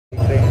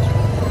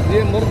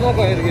ये मुर्दों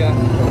का एरिया,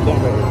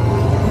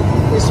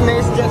 इसमें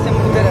इस जैसे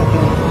मुर्दे रहते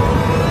हैं।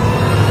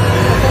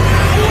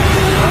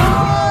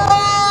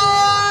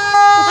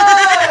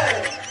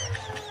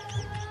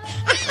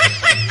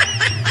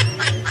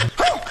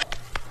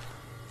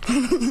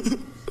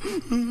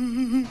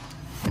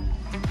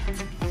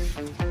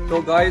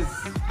 तो गाइस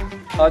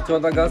आज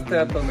 14 अगस्त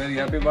है, तो मेरी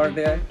हैप्पी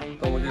बर्थडे है।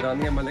 तो मुझे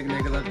रानिया मलिक ने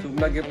एक हज़ार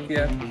चूमना गिफ्ट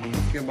किया है।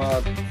 उसके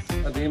बाद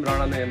अदीम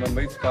राणा ने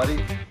मुंबई सफारी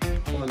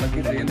और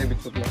लकी सैयद ने भी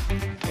चुपना।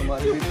 तो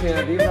हमारे पीछे हैं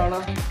अदीम राणा,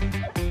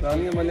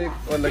 रानिया मलिक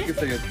और लकी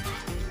सैयद।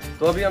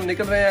 तो अभी हम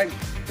निकल रहे हैं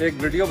एक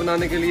वीडियो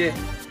बनाने के लिए।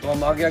 तो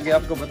हम आगे आगे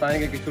आपको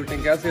बताएंगे कि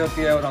शूटिंग कैसे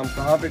होती है और हम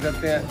कहाँ पे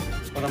करते हैं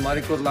और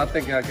हमारी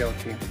कुर्लातें क्या क्या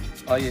होती हैं।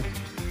 आइए।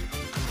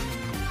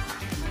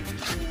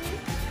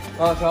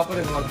 हाँ शापर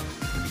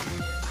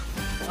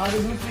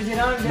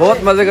बहुत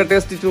मजे का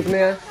टेस्टी चूकने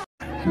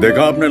हैं।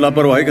 देखा आपने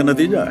लापरवाही का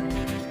नतीजा है।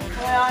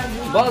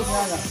 बस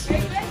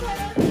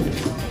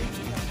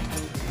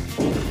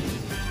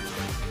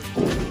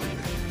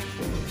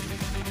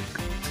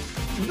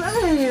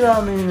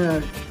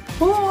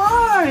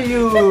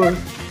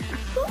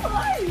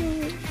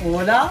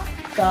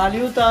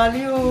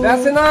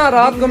वैसे ना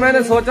रात को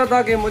मैंने सोचा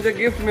था कि मुझे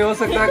गिफ्ट में हो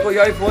सकता है कोई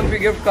आईफोन भी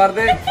गिफ्ट कर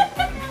दे,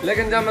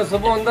 लेकिन जब मैं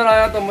सुबह अंदर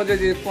आया तो मुझे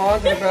जी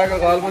 5 रुपए का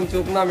गालबन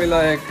चूकना मिला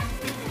एक।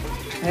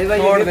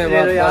 छोड़ दे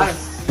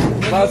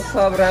बस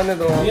अब रहने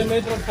दो।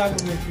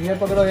 ये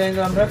पकड़ो, यहीं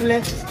हम रख ले।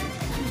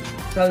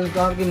 चल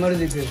काम की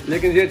मर्जी फिर।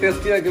 लेकिन ये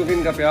टेस्टी है क्योंकि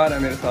इनका प्यार है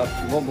मेरे साथ,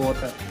 वो बहुत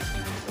है।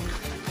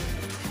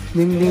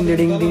 डिंग डिंग डिंग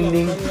डिंग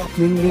डिंग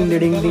डिंग डिंग डिंग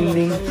डिंग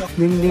डिंग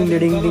डिंग डिंग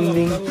डिंग डिंग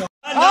डिंग।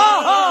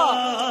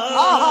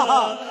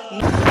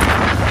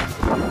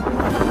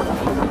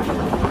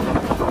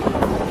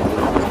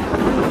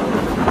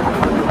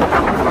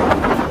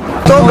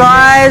 तो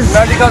गाइस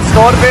मेडिकल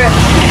स्टोर पे,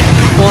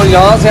 तो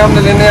यहाँ से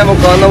हमने लेने हैं वो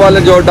कानों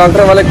वाले जो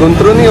डॉक्टर वाले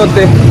घुंघरू नहीं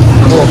होते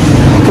वो,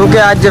 क्योंकि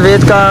आज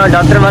जवेद का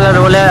डॉक्टर वाला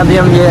रोल है। अभी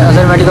हम ये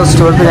अजहर मेडिकल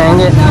स्टोर पे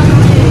जाएंगे।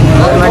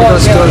 अजहर मेडिकल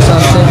स्टोर से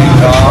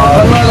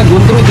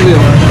घुंघरू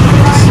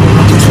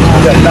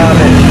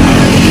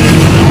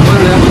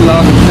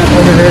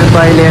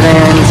भाई ले रहे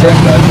हैं इनसे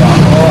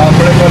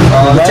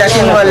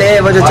चेकिंग वाले,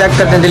 वो जो चेक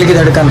करते हैं दिल की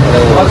धड़कन।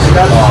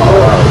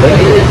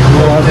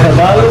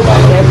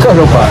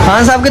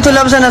 खान साहब की तो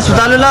लफ्ज़ है ना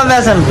अस्पताल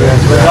वैसन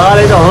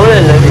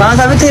खान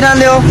साहब ही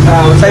रहते हो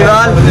सही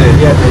बात।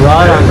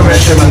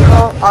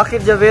 आखिर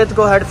जवेद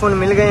को हेडफोन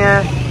मिल गए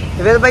हैं।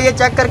 जवेद भाई ये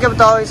चेक करके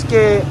बताओ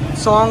इसके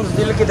सॉन्ग्स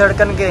दिल की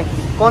धड़कन के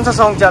कौन सा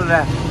सॉन्ग चल रहा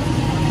है?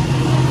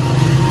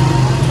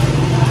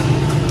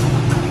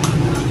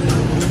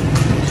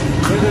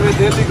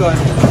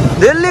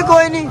 दिल्ली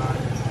कोई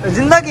नहीं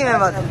जिंदा की में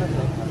बात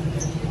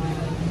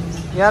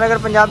यार। अगर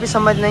पंजाबी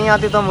समझ नहीं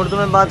आती तो हम उर्दू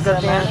में बात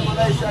करते हैं।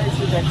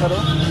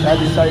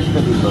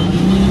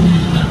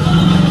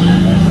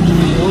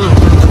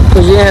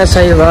 तो ये है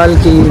साहिवाल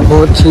की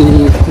बहुत ही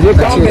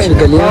अच्छी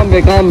गलियां।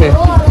 काम में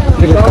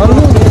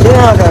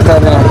यहाँ क्या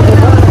कर रहे हैं?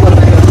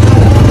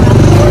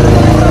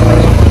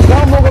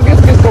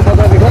 किस को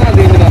पता दिखा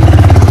देना।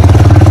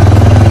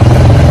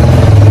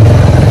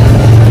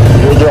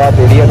 ये जो आप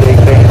एरिया देख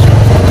रहे हैं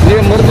ये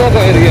मुर्दों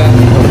का एरिया,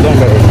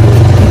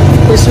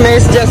 इसमें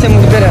इस जैसे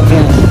मुर्दे रहते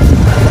हैं।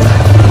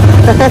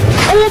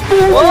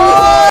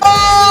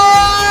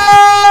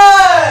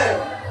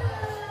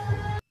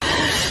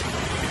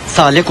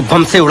 साले को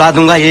बम से उड़ा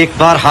दूंगा एक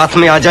बार हाथ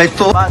में आ जाए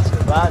तो।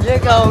 ये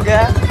क्या हो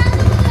गया?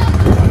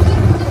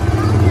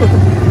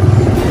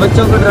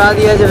 बच्चों को डरा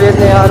दिया जवेद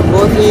ने यार।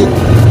 बहुत ही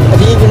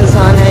अजीब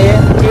इंसान है ये।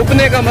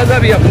 चुपने का मजा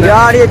भी अपना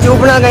यार, ये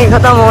चुपना कहीं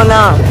खत्म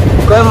होना,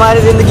 कोई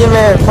हमारी जिंदगी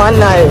में फन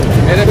ना आए।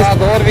 मेरे पास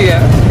और भी है।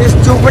 इस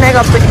चुपने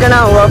का पिटना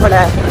हुआ पड़ा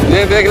है।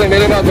 ये देख ले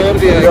मेरे पास और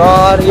भी है।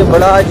 यार ये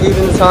बड़ा अजीब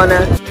इंसान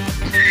है।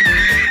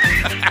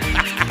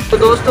 तो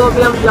दोस्तों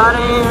अभी हम जा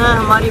रहे हैं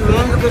हमारी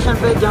मेन लोकेशन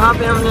पे, जहाँ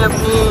पे हमने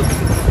अपनी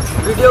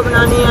वीडियो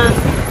बनानी है।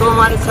 तो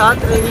हमारे साथ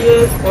रहिए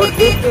और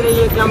देखते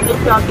रहिए कि हम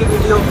टिकटॉक की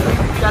वीडियो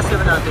कैसे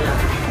बनाते हैं।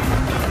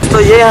 तो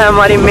ये है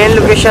हमारी मेन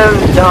लोकेशन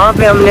जहाँ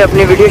पे हमने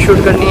अपनी वीडियो शूट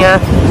करनी है।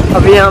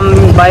 अभी हम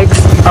बाइक्स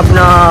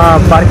अपना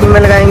पार्किंग में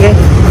लगाएंगे।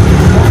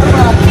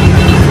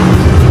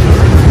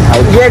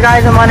 ये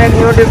गाइस हमारे एक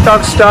न्यू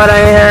टिकटॉक स्टार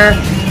आए हैं।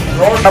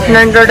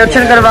 अपना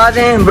इंट्रोडक्शन करवा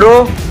दें ब्रो।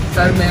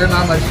 सर मेरा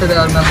नाम अर्शद है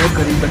और मैं बहुत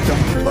गरीब बच्चा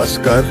हूँ। बस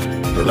कर,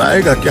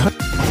 रुलाएगा क्या?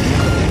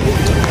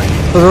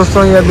 तो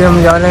दोस्तों ये अभी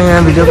हम जा रहे हैं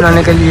वीडियो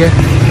बनाने के लिए।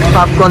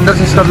 आपको अंदर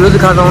से इसका व्यू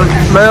दिखाता हूँ।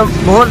 मैं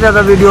बहुत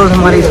ज़्यादा वीडियोस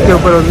हमारी इसके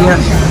ऊपर होती हैं।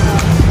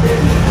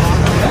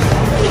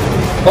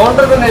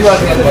 काउंटर पे नहीं बात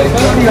है,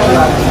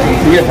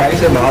 ये भाई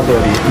से बात हो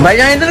रही है।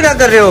 भाईजान इधर क्या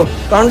कर रहे हो?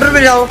 काउंटर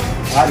पे जाओ।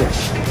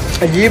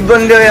 अजीब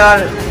बंदे हो यार।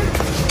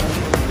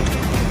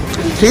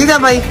 ठीक है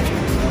भाई,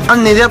 हम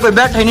नहीं कोई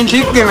बैठा ही नहीं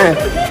ठीक के में।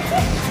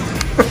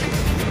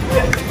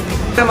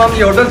 हम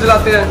ये होटल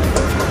चलाते हैं,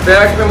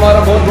 बैग पे हमारा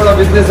बहुत बड़ा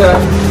बिजनेस है।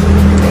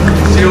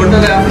 ये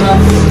होटल है अपना।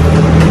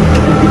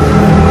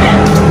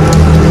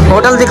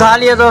 होटल दिखा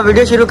लिया तो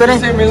वीडियो शुरू करें।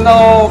 मिलना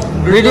हो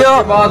वीडियो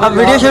अब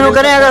वीडियो शुरू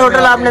करें। अगर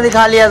होटल आपने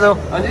दिखा लिया तो,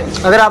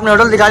 अगर आपने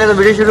होटल दिखा लिया तो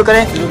वीडियो शुरू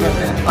करें।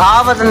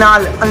 आवत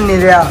नाल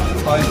अन्निया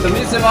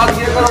तमीज से बात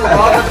किया करो,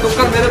 बात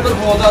टुक्कर मेरे पर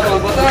पहुंचा तो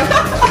पता है।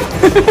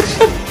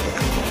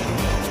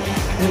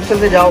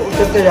 उतरते जाओ,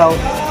 उतरते जाओ।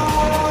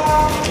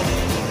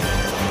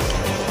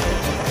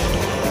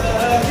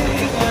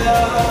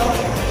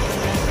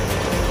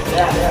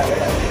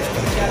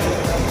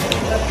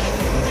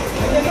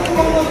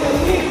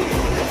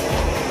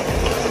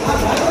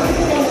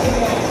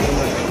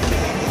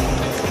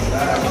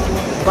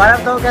 बारह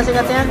तो कैसे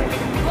कहते हैं?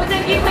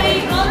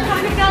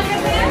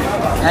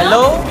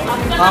 हेलो,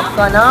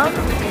 आपका नाम,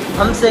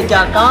 हमसे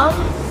क्या काम,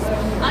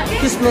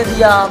 किसने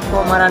दिया आपको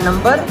हमारा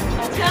नंबर,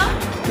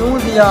 क्यों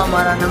दिया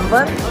हमारा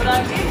नंबर,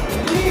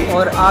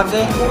 और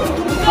आगे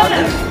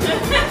आगे।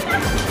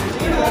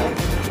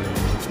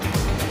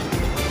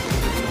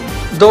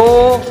 दो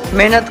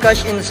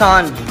मेहनतकश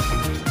इंसान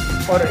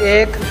और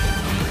एक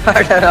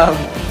हराम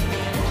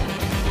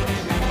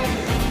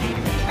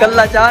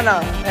कल्ला चाना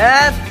है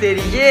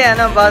तेरी, ये है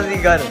ना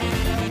बाजीगर,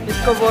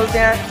 इसको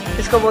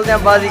बोलते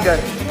हैं बाजीगर।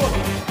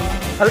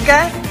 हल्का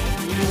है,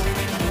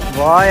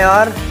 वाह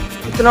यार,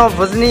 इतना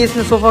वजनी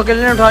इसने सोफा के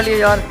लिए उठा लिया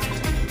यार।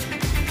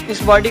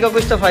 इस बॉडी का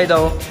कुछ तो फायदा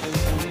हो।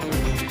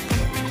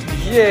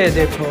 ये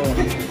देखो,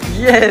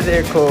 ये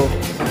देखो,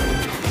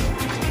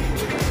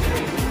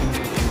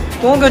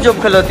 तू क्यों चुप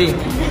खलोती?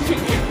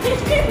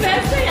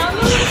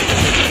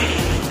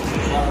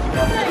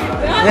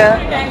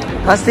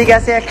 हंसती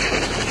कैसे है?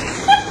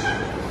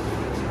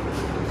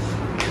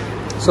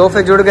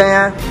 सोफे जुड़ गए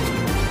हैं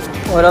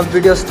और अब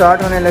वीडियो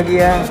स्टार्ट होने लगी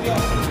है।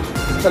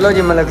 चलो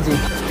जी मलक जी,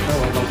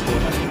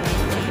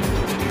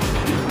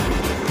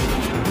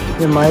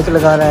 ये माइक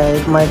लगा रहा है,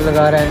 एक माइक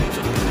लगा रहा है,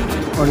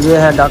 और ये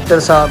है डॉक्टर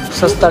साहब,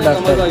 सस्ता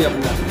डॉक्टर।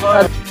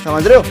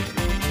 समझ रहे हो,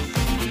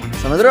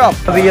 समझ रहे हो आप?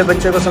 अभी ये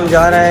बच्चे को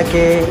समझा रहा है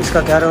कि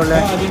इसका क्या रोल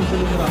है।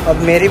 अब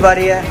मेरी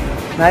बारी है,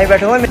 मैं ही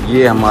बैठूंगा।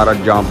 ये हमारा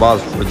जांबाज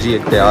फौजी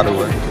एक तैयार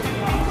हुआ है।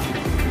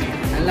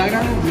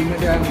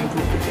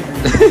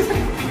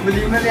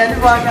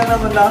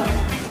 बंदा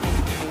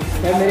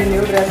ये मेरी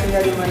न्यू ड्रेसिंग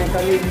है जो मैंने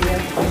कल ही ली है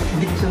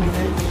डिक्शन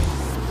से।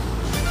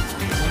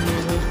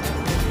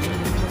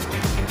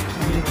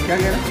 क्या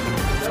कह रहा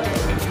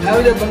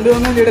मैं जो बंदे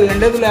होने जेडे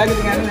लंडे तो लैके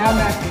दिखाने ना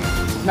मैं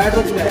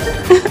मेट्रो तो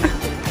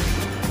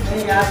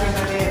नहीं यार,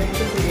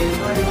 ये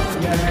मैंने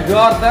जो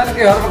अर्थ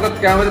के हर वक्त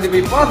कैमरे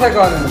के पास है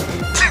कौन है?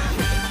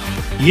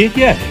 ये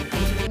क्या है?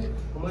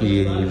 ये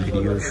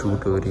वीडियो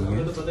शूट हो रही है,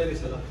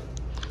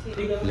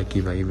 लकी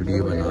भाई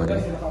वीडियो बना रहे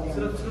हैं।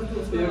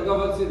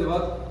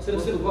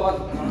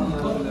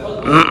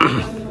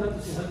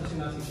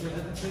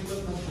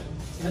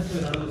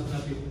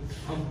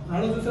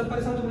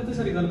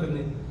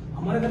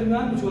 हमारे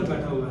दरमियान कुछ और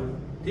बैठा हुआ है,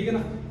 ठीक है ना?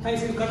 हाँ,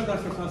 इसे कट कर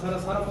सकता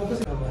सारा फोकस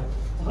हुआ है,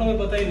 हमें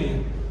पता ही नहीं है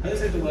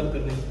ऐसे तो बात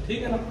करनी, ठीक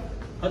है ना?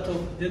 हथो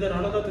जेदा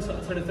राणा का तो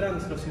साढ़े 3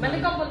 मैंने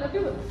कब बोला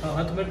क्यों? हाँ,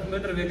 हथ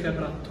मीटर वेख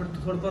अपना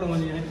थोड़ा पर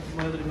होनी है,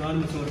 हमारे दरमियान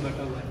में चोर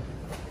बैठा हुआ है,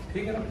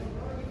 ठीक है ना?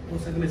 हो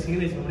सकने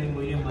सीने छोड़नी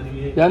हुई है हमारी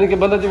ये, यानी कि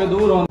बंदा जी में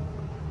दूर हो,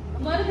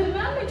 हमारे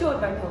दरमियान में चोर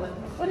बैठा हुआ है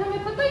और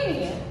हमें पता ही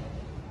नहीं है।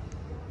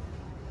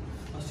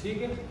 ठीक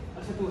है।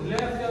 अच्छा तू ले आ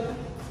जा,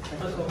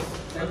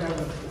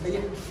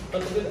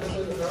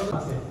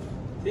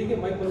 ठीक है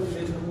माइक पर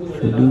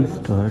शूटिंग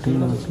स्टार्ट ही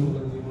होती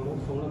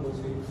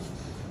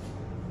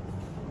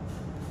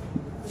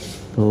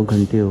 2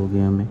 घंटे हो गए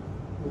हमें।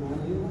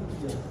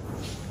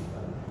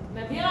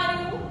 मैं भी आ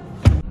रही हूँ।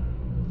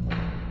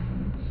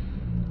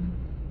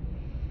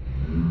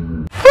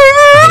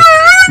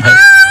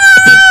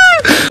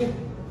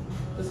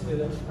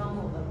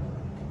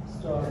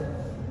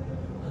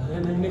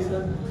 नहीं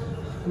सर,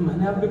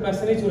 मैंने आपके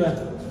पैसे नहीं चुराए।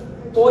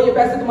 तो ये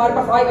पैसे तुम्हारे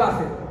पास आए कहाँ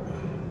से?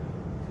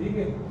 ठीक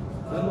है,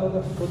 डन होगा,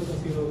 खुद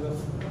तस्वीर होगा,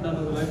 डन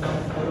होगा लाइफ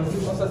और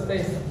बहुत सस्ते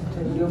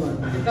वीडियो बन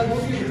इतना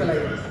दूर क्यों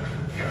चलाइए?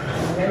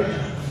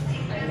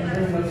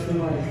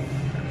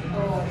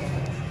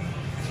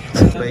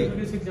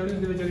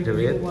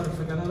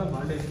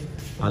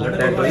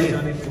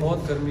 बहुत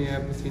गर्मी है,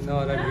 पसीना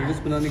आ रहा है, वीडियोस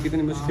बनाने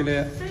कितनी मुश्किल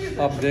है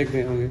आप देख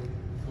रहे होंगे।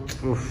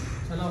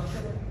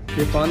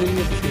 ये पानी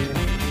में पसीना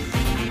है।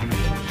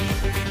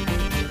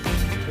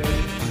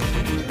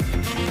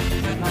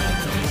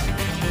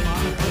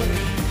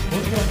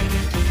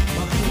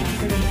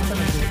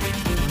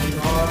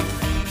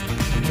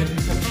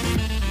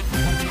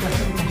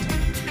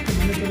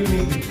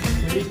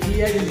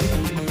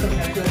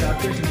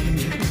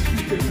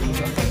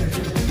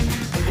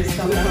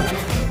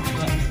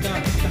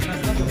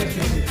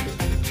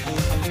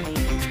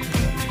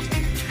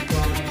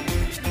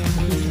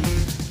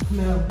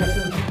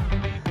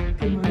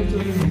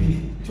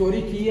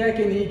 चोरी की है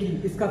कि नहीं की,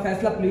 इसका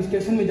फैसला पुलिस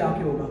स्टेशन में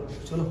जाके होगा।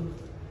 चलो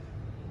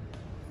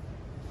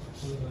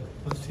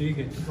बस ठीक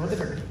है,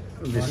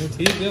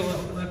 ठीक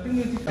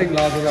है।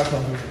 ग्लास होगा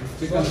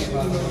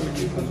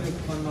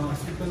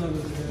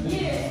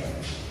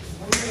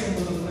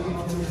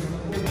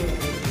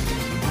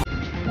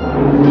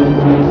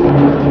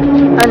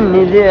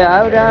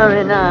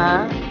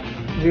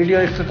वीडियो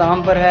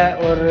इख्तिताम पर है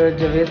और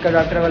जवेद का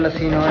डॉक्टर वाला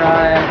सीन हो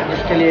रहा है,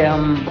 जिसके लिए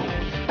हम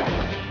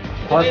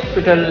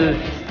हॉस्पिटल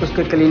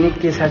उसके क्लिनिक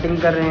की सेटिंग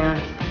कर रहे हैं।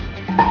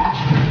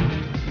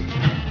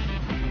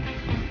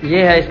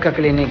 ये है इसका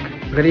क्लिनिक,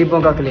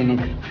 गरीबों का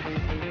क्लिनिक।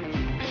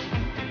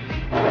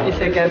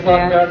 इसे कहते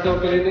हैं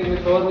क्लिनिक में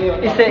शोर नहीं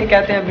होता। इसे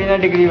कहते हैं बिना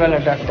डिग्री वाला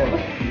डॉक्टर।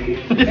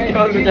 जिसके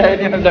पास गुजारे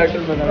नहीं हम डॉक्टर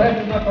बना।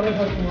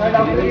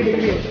 डॉक्टर की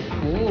डिग्री है,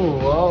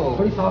 ओह वाओ,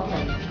 बड़ी साफ है।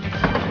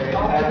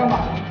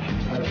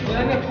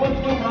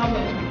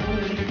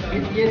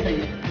 ये सही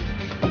है।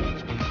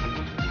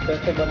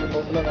 कैसे बंद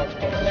बोतल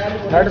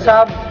डॉक्टर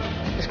साहब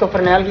इसको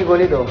फरनैल की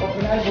गोली दो।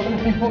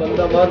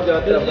 बंदा मर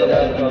जाता है।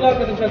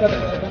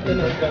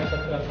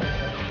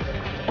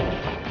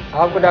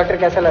 आपको डॉक्टर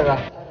कैसा लगा?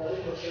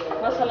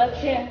 मसाला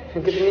अच्छे है,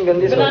 कितनी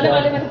गंदी सोच बनाने है।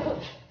 वाले मैंने खुद।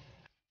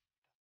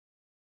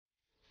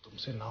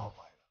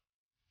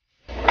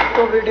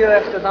 तो वीडियो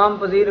इख्तिताम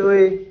पजीर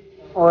हुई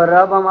और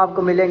अब हम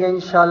आपको मिलेंगे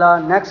इंशाल्लाह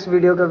नेक्स्ट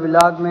वीडियो के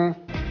व्लॉग में।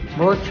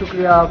 बहुत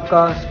शुक्रिया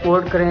आपका,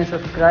 सपोर्ट करें,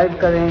 सब्सक्राइब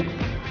करें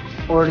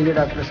और ये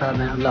डॉक्टर साहब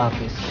हैं। अल्लाह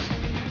हाफिज़।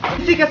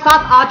 इसी के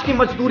साथ आज की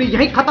मजदूरी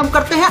यही खत्म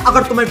करते हैं।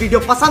 अगर तुम्हें वीडियो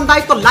पसंद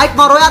आई तो लाइक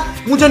मारो यार।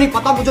 मुझे नहीं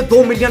पता, मुझे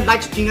 2 मिलियन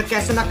लाइक्स चाहिए,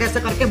 कैसे ना कैसे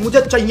करके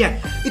मुझे चाहिए।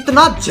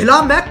 इतना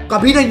झिला मैं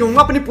कभी नहीं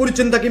होऊंगा अपनी पूरी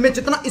जिंदगी में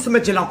जितना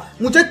इसमें झिलाऊं,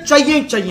 मुझे चाहिए ही चाहिए।